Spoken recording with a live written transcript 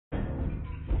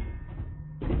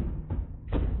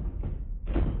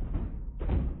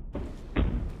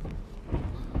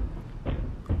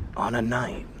On a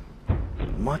night,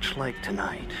 much like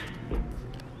tonight,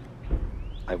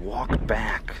 I walked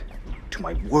back to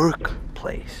my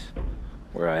workplace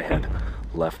where I had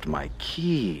left my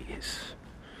keys.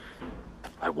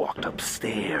 I walked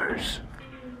upstairs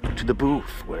to the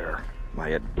booth where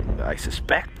I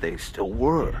suspect they still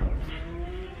were.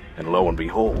 And lo and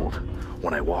behold,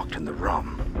 when I walked in the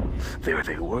room, there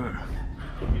they were.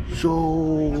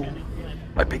 So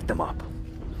I picked them up.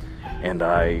 And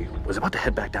I was about to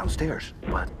head back downstairs,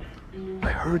 but I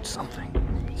heard something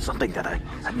that I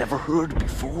had never heard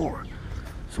before.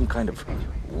 Some kind of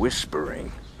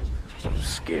whispering,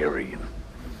 scary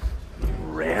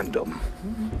and random.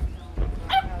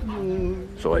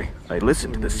 So I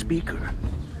listened to the speaker,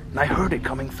 and I heard it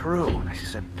coming through. And I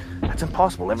said, "That's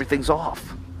impossible, everything's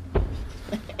off."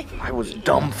 I was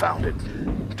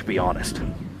dumbfounded, to be honest.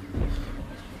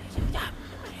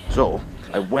 So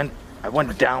I went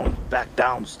back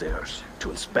downstairs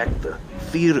to inspect the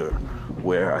theater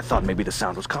where I thought maybe the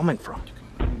sound was coming from.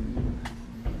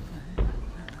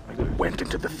 I went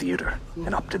into the theater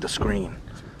and up to the screen,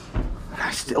 and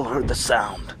I still heard the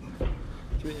sound.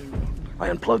 I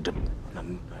unplugged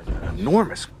an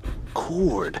enormous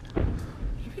cord,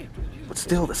 but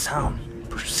still the sound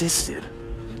persisted.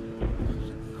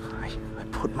 I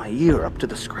put my ear up to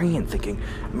the screen thinking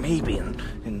maybe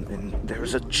and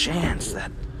there's a chance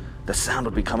that the sound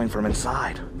would be coming from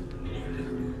inside.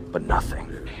 But nothing.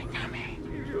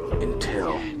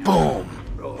 Until, boom,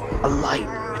 a light,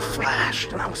 it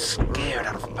flashed, and I was scared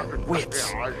out of my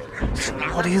wits. I said,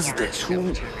 "What is this?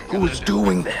 Who is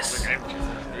doing this?"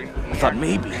 I thought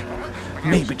maybe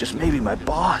my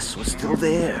boss was still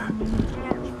there.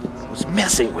 Was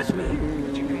messing with me.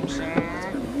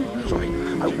 So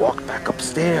I walked back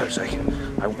upstairs.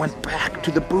 I went back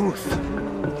to the booth.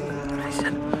 And I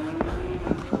said,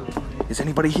 "Is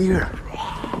anybody here?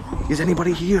 Is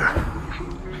anybody here?"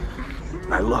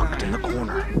 And I looked in the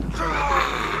corner. And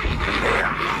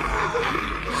there,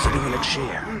 sitting in a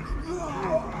chair,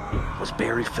 was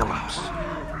Barry Phillips,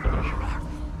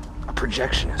 a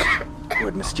projectionist who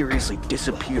had mysteriously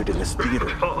disappeared in this theater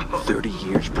 30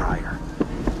 years prior.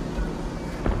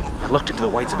 I looked into the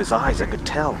whites of his eyes. I could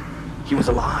tell he was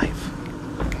alive.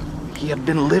 He had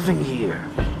been living here.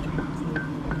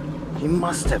 He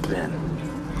must have been.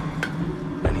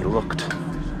 Then he looked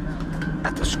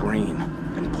at the screen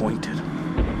and pointed.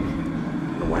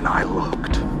 And when I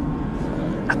looked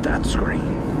at that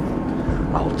screen,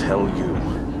 I'll tell you,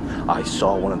 I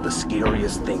saw one of the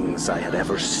scariest things I had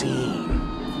ever seen.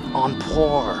 On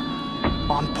par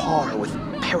with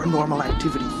Paranormal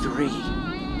Activity 3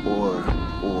 or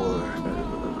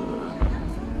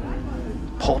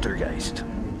Poltergeist.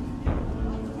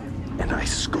 And I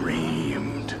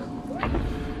screamed.